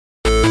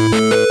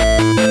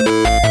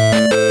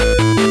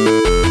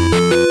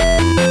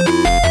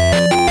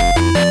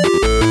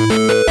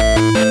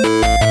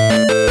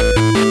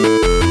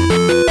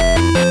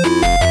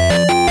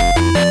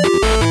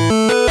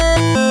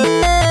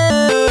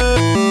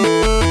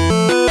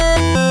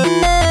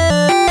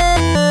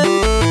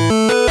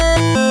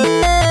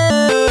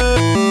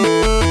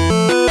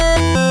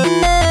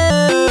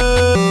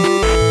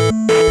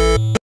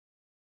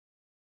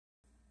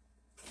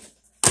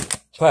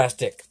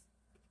plastic.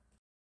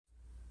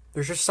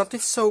 There's just something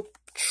so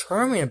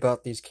charming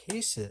about these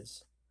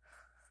cases.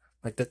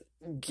 Like the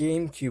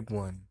GameCube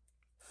one.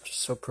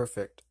 Just so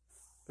perfect.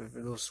 A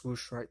little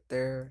swoosh right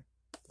there.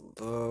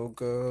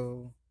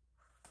 Logo.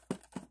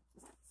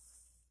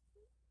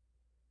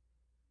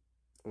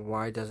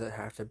 Why does it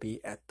have to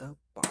be at the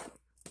bottom?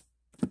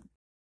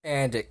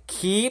 And it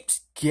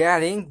keeps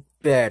getting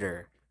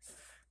better.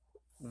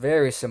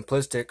 Very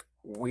simplistic.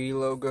 Wii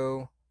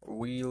logo,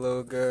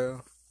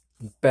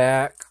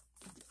 back,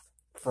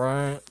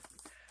 front,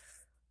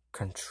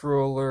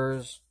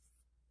 controllers,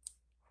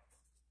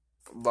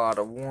 a lot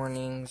of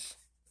warnings.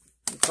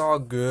 It's all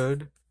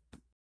good.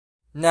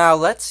 Now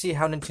let's see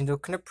how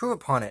Nintendo can improve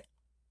upon it.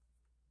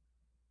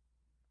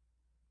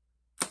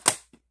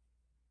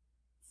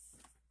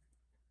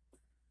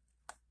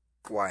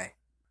 Why?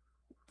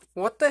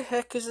 What the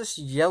heck is this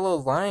yellow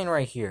line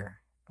right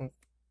here?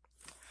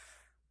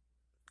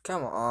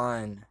 Come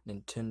on,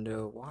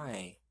 Nintendo,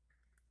 why?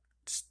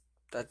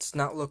 That's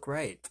not look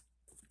right.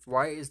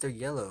 Why is there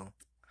yellow?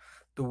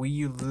 The Wii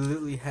U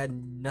literally had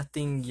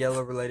nothing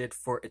yellow related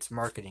for its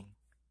marketing.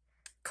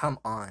 Come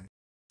on.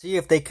 See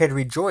if they could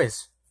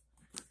rejoice.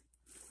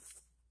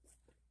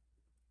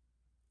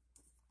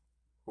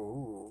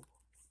 Ooh.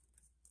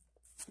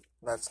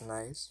 That's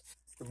nice.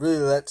 It really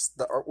lets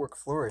the artwork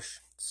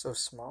flourish. It's so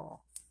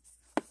small.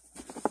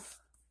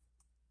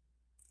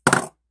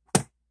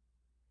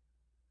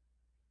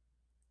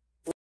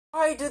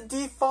 Why the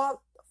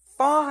default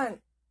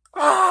font?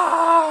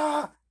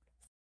 Ah!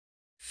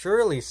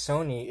 Surely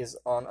Sony is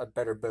on a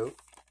better boat.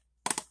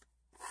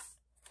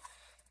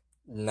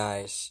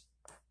 Nice.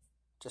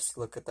 Just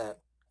look at that.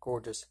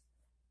 Gorgeous.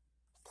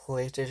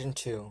 PlayStation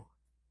 2.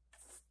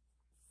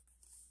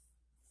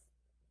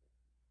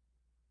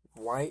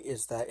 Why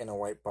is that in a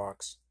white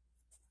box?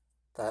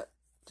 That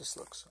just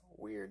looks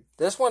weird.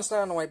 This one's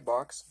not in a white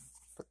box,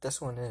 but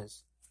this one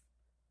is.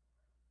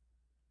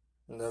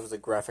 And that was a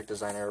graphic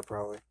design error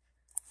probably.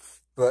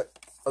 But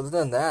other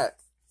than that,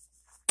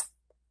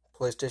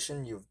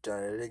 PlayStation, you've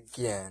done it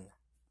again.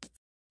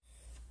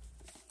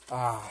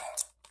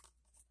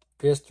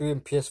 PS3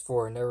 and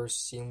PS4 never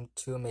seemed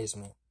to amaze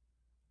me.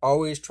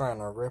 Always trying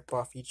to rip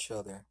off each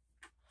other.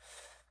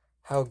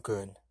 How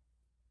good.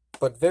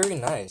 But very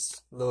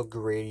nice. Little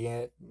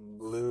gradient,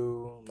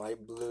 blue,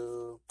 light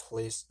blue,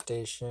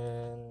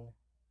 PlayStation,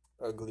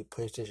 ugly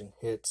PlayStation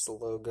Hits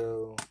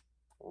logo,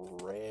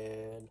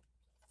 red.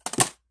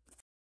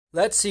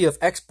 Let's see if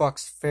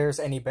Xbox fares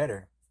any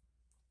better.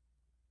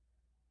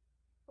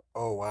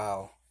 Oh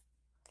wow.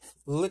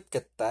 Look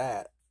at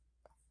that.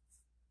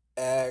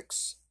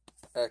 Xbox.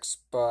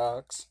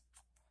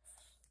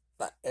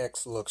 That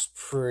X looks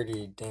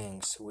pretty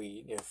dang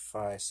sweet if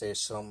I say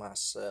so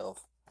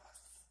myself.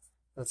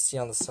 Let's see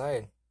on the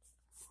side.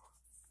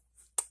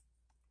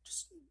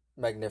 Just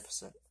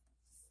magnificent.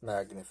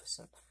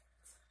 Magnificent.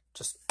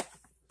 Just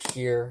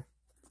pure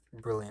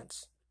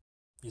brilliance.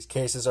 These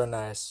cases are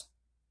nice.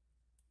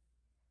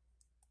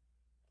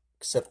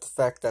 Except the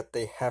fact that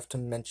they have to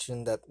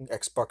mention that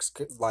Xbox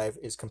Live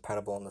is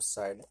compatible on the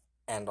side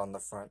and on the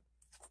front.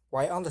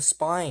 Why on the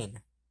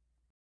spine?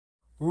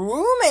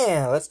 Ooh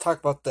man, let's talk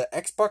about the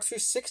Xbox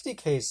 360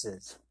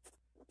 cases.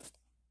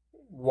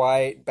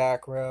 White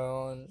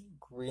background,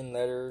 green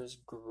letters,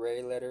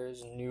 gray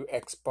letters, new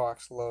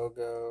Xbox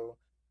logo,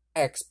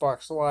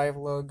 Xbox Live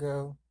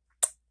logo.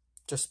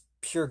 Just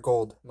pure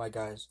gold, my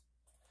guys.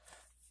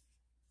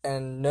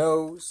 And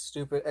no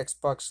stupid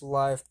Xbox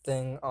Live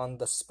thing on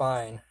the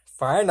spine.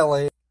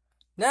 Finally!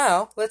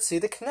 Now, let's see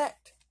the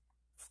Kinect.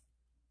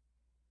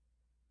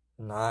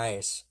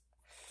 Nice.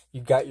 You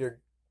got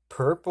your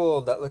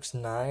purple, that looks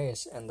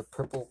nice, and the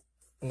purple,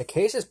 and the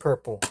case is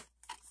purple.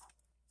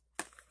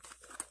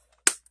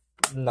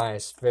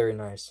 Nice, very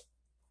nice.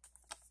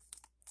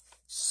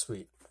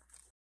 Sweet.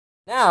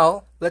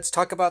 Now, let's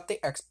talk about the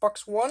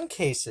Xbox One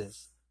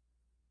cases.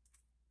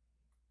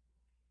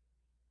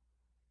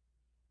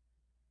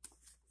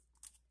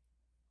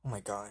 Oh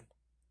my god.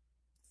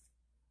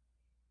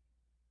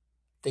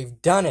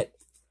 They've done it.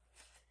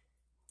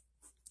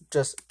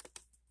 Just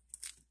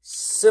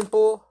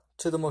simple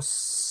to the most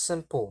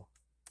simple.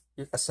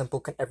 As simple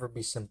can ever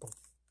be simple.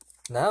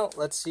 Now,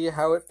 let's see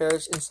how it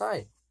fares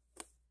inside.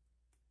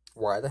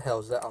 Why the hell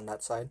is that on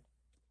that side?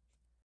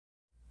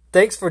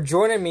 Thanks for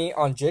joining me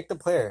on Jake the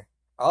Player.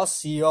 I'll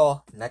see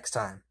y'all next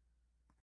time.